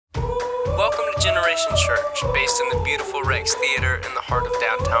Generation Church, based in the beautiful Rex Theater in the heart of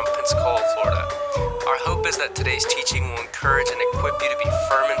downtown Pensacola, Florida. Our hope is that today's teaching will encourage and equip you to be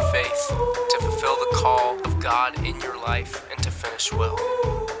firm in faith, to fulfill the call of God in your life, and to finish well.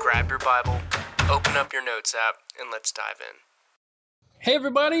 Grab your Bible, open up your notes app, and let's dive in. Hey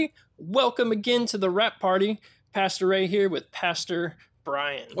everybody, welcome again to the Rap Party. Pastor Ray here with Pastor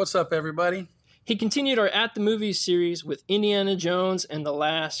Brian. What's up, everybody? He continued our At the Movies series with Indiana Jones and the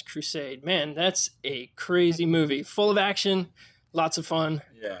Last Crusade. Man, that's a crazy movie, full of action, lots of fun.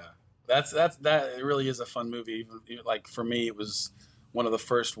 Yeah, that it really is a fun movie. Even like for me, it was one of the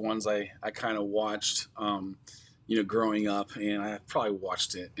first ones I kind of watched, growing up, and I probably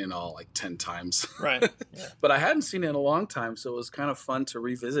watched it in all like 10 times. Right. Yeah. But I hadn't seen it in a long time, so it was kind of fun to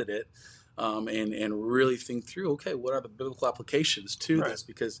revisit it. And really think through, okay, what are the biblical applications to this?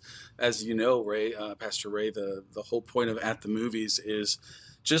 Because as you know, Ray, Pastor Ray, the whole point of At the Movies is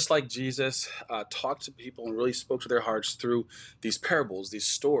just like Jesus talked to people and really spoke to their hearts through these parables, these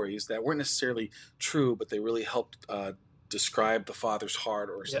stories that weren't necessarily true, but they really helped describe the Father's heart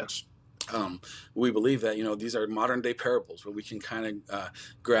or such. We believe that, these are modern day parables where we can kind of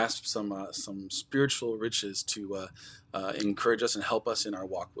grasp some spiritual riches to encourage us and help us in our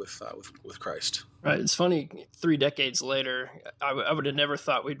walk with Christ. Right. It's funny, 3 decades later, I would have never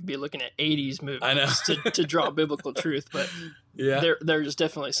thought we'd be looking at 80s movies to draw biblical truth, but there's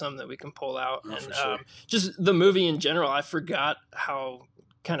definitely some that we can pull out. Oh, and for sure. Just the movie in general, I forgot how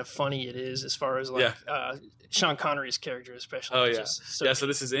kind of funny it is as far as Sean Connery's character especially. Oh, yeah. So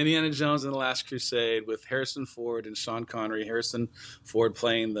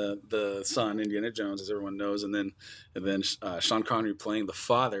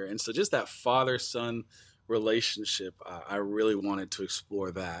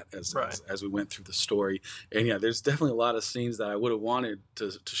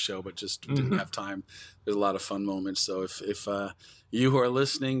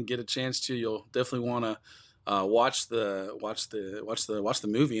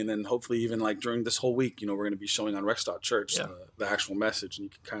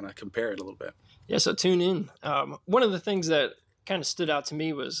Yeah, so tune in. One of the things that kind of stood out to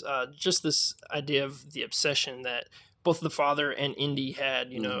me was just this idea of the obsession that both the father and Indy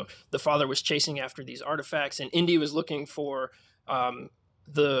had. The father was chasing after these artifacts, and Indy was looking for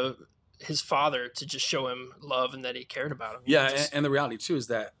his father to just show him love and that he cared about him. Yeah, and the reality too is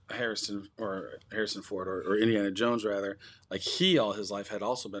that Harrison Ford or Indiana Jones rather, like he all his life had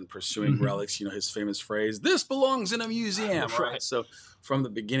also been pursuing relics. His famous phrase, "This belongs in a museum." Right. So from the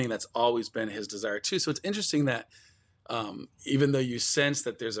beginning, that's always been his desire too. So it's interesting that even though you sense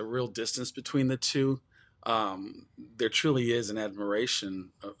that there's a real distance between the two, there truly is an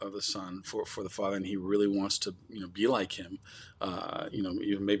admiration of the son for the father, and he really wants to be like him,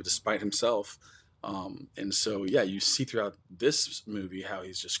 even maybe despite himself. And so you see throughout this movie how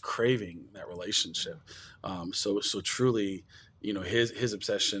he's just craving that relationship. So truly, his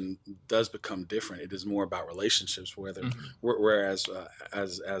obsession does become different. It is more about relationships, whereas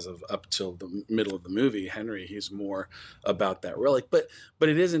as of up till the middle of the movie, Henry, he's more about that relic. But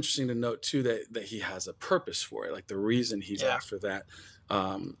it is interesting to note too that he has a purpose for it. Like the reason he's after that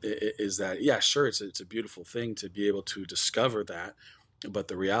is that sure, it's a beautiful thing to be able to discover that. But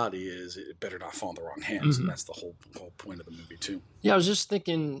the reality is it better not fall in the wrong hands. And that's the whole point of the movie too. Yeah, I was just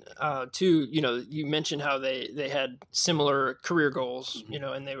thinking too, you mentioned how they had similar career goals,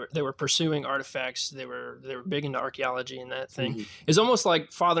 and they were pursuing artifacts. They were big into archaeology and that thing. It's almost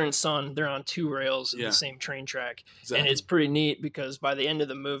like father and son, they're on 2 rails of the same train track. Exactly. And it's pretty neat because by the end of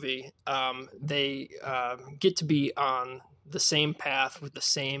the movie, they get to be on the same path with the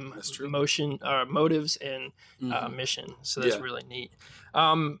same motives and mission. So that's really neat.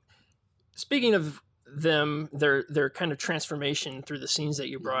 Speaking of them, their kind of transformation through the scenes that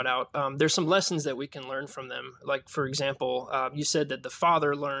you brought out, there's some lessons that we can learn from them. Like, for example, you said that the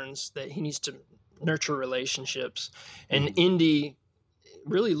father learns that he needs to nurture relationships, and Indy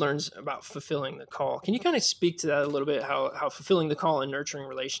really learns about fulfilling the call. Can you kind of speak to that a little bit, how fulfilling the call and nurturing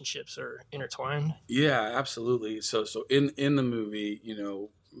relationships are intertwined? Yeah, absolutely. So in the movie,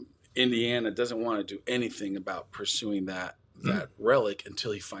 Indiana doesn't want to do anything about pursuing that relic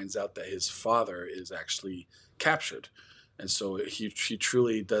until he finds out that his father is actually captured. And so he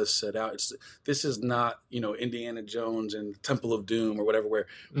truly does set out. This is not, Indiana Jones and Temple of Doom or whatever, where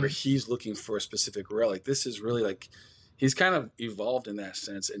he's looking for a specific relic. This is really like, he's kind of evolved in that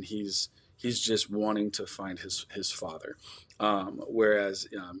sense, and he's just wanting to find his father. Whereas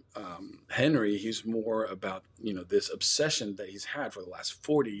Henry, he's more about, this obsession that he's had for the last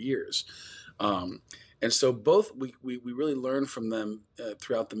 40 years. And so both we really learn from them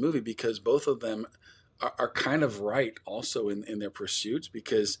throughout the movie, because both of them are kind of right also in their pursuits,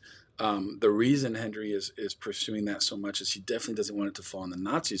 because the reason Henry is pursuing that so much is he definitely doesn't want it to fall in the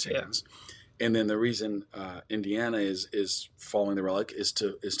Nazis' hands. And then the reason Indiana is following the relic is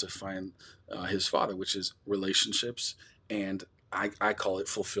to find his father, which is relationships, and I call it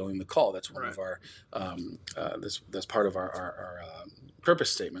fulfilling the call. That's one of our that's part of our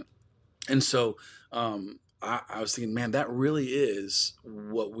purpose statement. And so I was thinking, man, that really is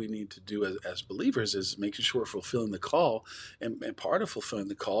what we need to do as believers, is making sure we're fulfilling the call. And part of fulfilling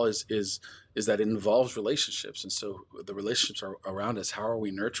the call is that it involves relationships. And so the relationships are around us. How are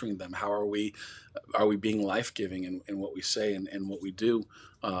we nurturing them? How are we being life-giving in what we say and what we do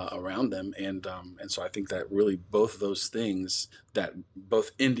around them? And so I think that really both of those things that both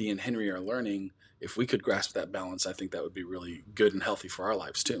Indy and Henry are learning, if we could grasp that balance, I think that would be really good and healthy for our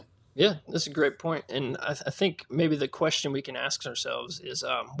lives too. Yeah, that's a great point. And I think maybe the question we can ask ourselves is,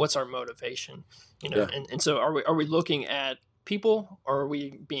 what's our motivation? And so are we looking at people, or are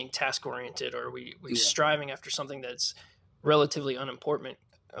we being task oriented, or are we striving after something that's relatively important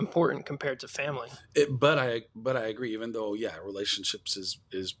compared to family? But I agree, even though, relationships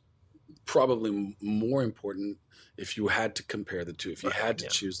is probably more important if you had to compare the two, if you had to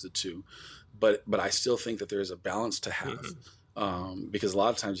choose the two. But I still think that there is a balance to have. Because a lot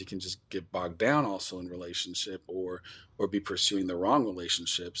of times you can just get bogged down also in relationship, or be pursuing the wrong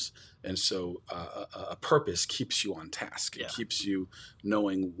relationships. And so a purpose keeps you on task. It keeps you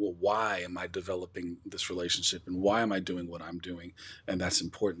knowing, well, why am I developing this relationship, and why am I doing what I'm doing? And that's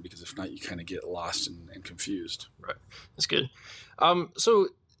important, because if not, you kind of get lost and confused. Right. That's good. So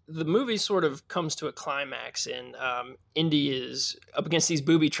the movie sort of comes to a climax, and Indy is up against these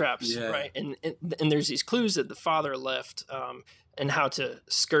booby traps, right? And there's these clues that the father left, and how to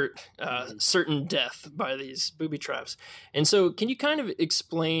skirt certain death by these booby traps. And so can you kind of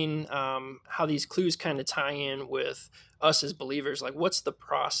explain how these clues kind of tie in with us as believers? Like, what's the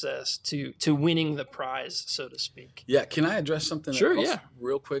process to winning the prize, so to speak? Yeah. Can I address something else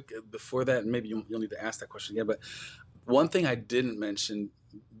real quick before that? And maybe you'll need to ask that question again. But one thing I didn't mention,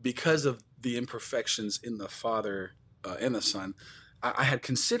 because of the imperfections in the Father and the Son, I had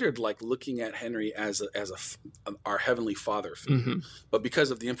considered looking at Henry as our Heavenly Father figure. But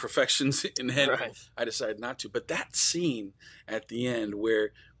because of the imperfections in Henry, I decided not to. But that scene at the end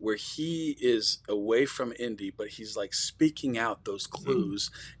where he is away from Indy, but he's speaking out those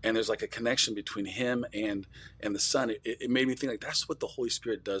clues, and there's a connection between him and the Son, it made me think that's what the Holy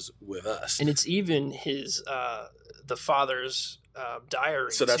Spirit does with us. And it's even his the Father's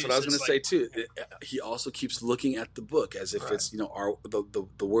diary. So that's what I was going to say too. He also keeps looking at the book as if it's the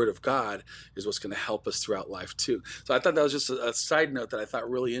Word of God is what's going to help us throughout life too. So I thought that was just a side note that I thought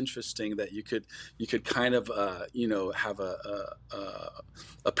really interesting, that you could kind of have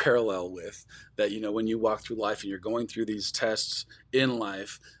a parallel with that. When you walk through life and you're going through these tests in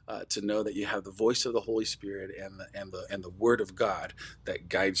life, to know that you have the voice of the Holy Spirit and the Word of God that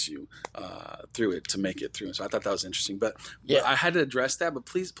guides you through it to make it through. And so I thought that was interesting. But I had to address that. But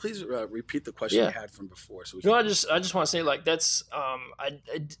please repeat the question you had from before. So I just want to say that's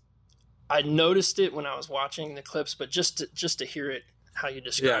I noticed it when I was watching the clips, but just to hear it how you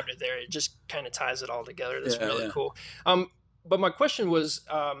described it there, it just kind of ties it all together. That's really cool. But my question was,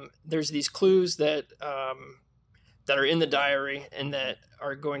 there's these clues that are in the diary and that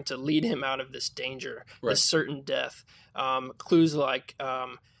are going to lead him out of this danger, this certain death. Clues like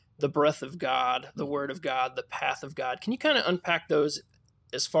the breath of God, the Word of God, the path of God. Can you kind of unpack those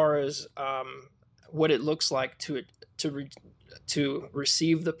as far as what it looks like to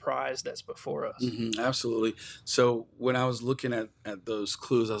receive the prize that's before us? Absolutely. So when I was looking at those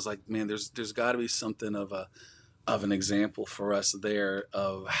clues, I was like, man, there's got to be something of an example for us there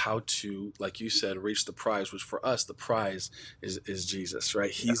of how to, like you said, reach the prize, which for us, the prize is Jesus, right?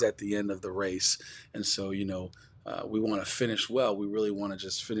 He's at the end of the race. And so, we want to finish well. We really want to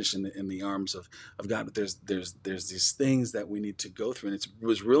just finish in the arms of God. But there's these things that we need to go through. And it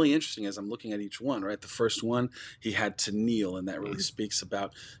was really interesting as I'm looking at each one, right? The first one, he had to kneel, and that really speaks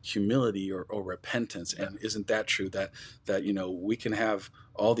about humility or repentance. And isn't that true that we can have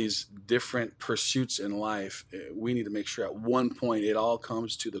all these different pursuits in life? We need to make sure at one point it all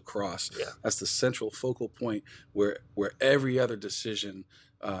comes to the cross. That's the central focal point where every other decision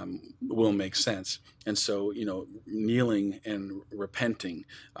will make sense. And so, kneeling and repenting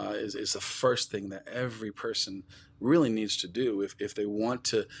is the first thing that every person really needs to do if they want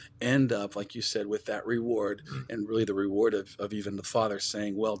to end up, like you said, with that reward, and really the reward of even the Father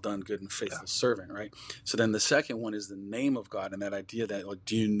saying, well done, good and faithful servant, right? So then the second one is the name of God, and that idea that, like,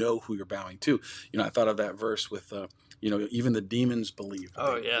 do you know who you're bowing to? I thought of that verse with, even the demons believe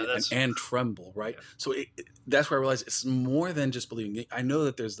and tremble, right? Yeah. So that's where I realized it's more than just believing. I know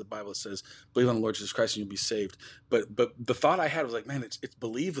that there's the Bible that says, believe on the Lord Jesus Christ and you'll be saved. But the thought I had was like, man, it's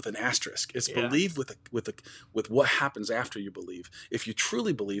believe with an asterisk. It's believe with what happens after you believe. If you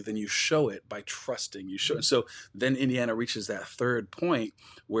truly believe, then you show it by trusting. You show it. So then Indiana reaches that third point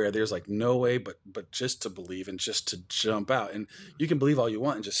where there's like no way but just to believe and just to jump out. And you can believe all you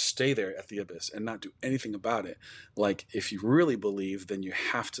want and just stay there at the abyss and not do anything about it. Like, if you really believe, then you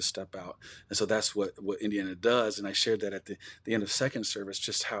have to step out. And so that's what Indiana does. And I shared that at the end of second service,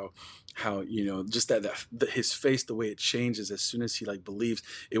 just how just that his face, the way it changes as soon as he like believes.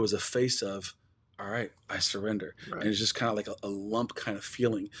 It was a face of, all right, I surrender. Right. And it's just kind of like a lump kind of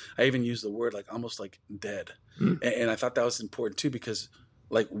feeling. I even used the word like almost like dead. And I thought that was important too, because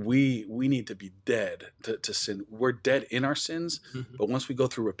like we need to be dead to sin. We're dead in our sins, but once we go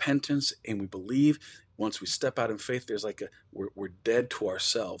through repentance and we believe, once we step out in faith, there's like we're dead to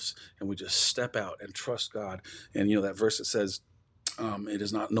ourselves, and we just step out and trust God. And that verse that says, it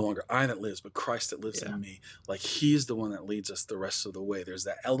is no longer I that lives, but Christ that lives in me. Like, he's the one that leads us the rest of the way. There's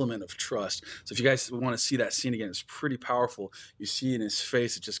that element of trust. So if you guys want to see that scene again, it's pretty powerful. You see in his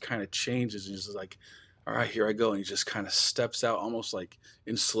face, it just kind of changes. And he's just like, all right, here I go. And he just kind of steps out almost like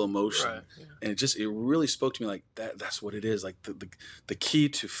in slow motion. Right. Yeah. And it really spoke to me like that's what it is. Like the key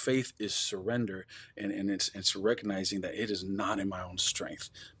to faith is surrender. And it's recognizing that it is not in my own strength,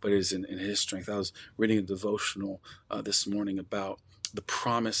 but it is in his strength. I was reading a devotional this morning about the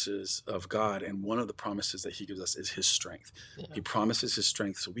promises of God. And one of the promises that he gives us is his strength. Yeah. He promises his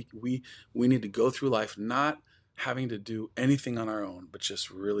strength. So we need to go through life not having to do anything on our own, but just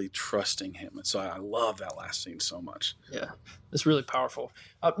really trusting him. And so I love that last scene so much. Yeah, it's really powerful.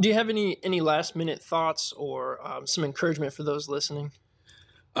 Do you have any last minute thoughts or some encouragement for those listening?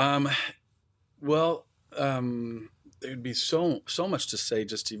 Well, there'd be so much to say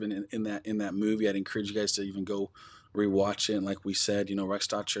just even in that movie. I'd encourage you guys to even go rewatch it. And like we said,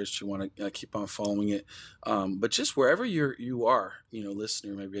 Rex.Church, you want to keep on following it. But just wherever you are,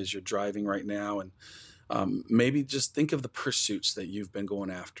 listener, maybe as you're driving right now, and maybe just think of the pursuits that you've been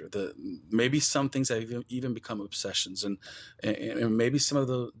going after. Maybe some things have even become obsessions, and maybe some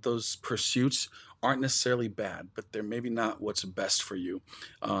of those pursuits aren't necessarily bad, but they're maybe not what's best for you.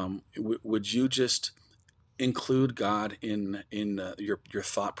 Would you just include God in your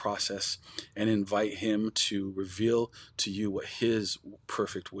thought process and invite him to reveal to you what his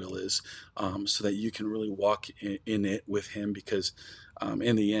perfect will is, so that you can really walk in it with him, because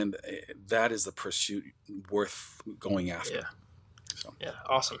in the end, that is the pursuit worth going after. Yeah. So. Yeah.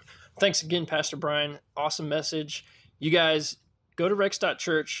 Awesome. Thanks again, Pastor Brian. Awesome message. You guys go to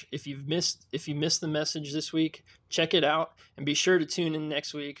Rex.Church. If you missed the message this week, check it out and be sure to tune in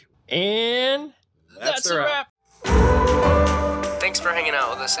next week. And that's a wrap. Thanks for hanging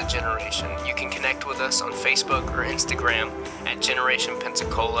out with us at Generation. You can connect with us on Facebook or Instagram at Generation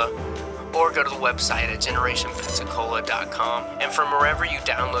Pensacola, or go to the website at generationpensacola.com, and from wherever you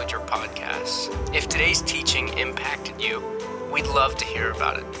download your podcasts. If today's teaching impacted you, we'd love to hear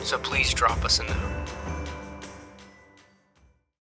about it, so please drop us a note.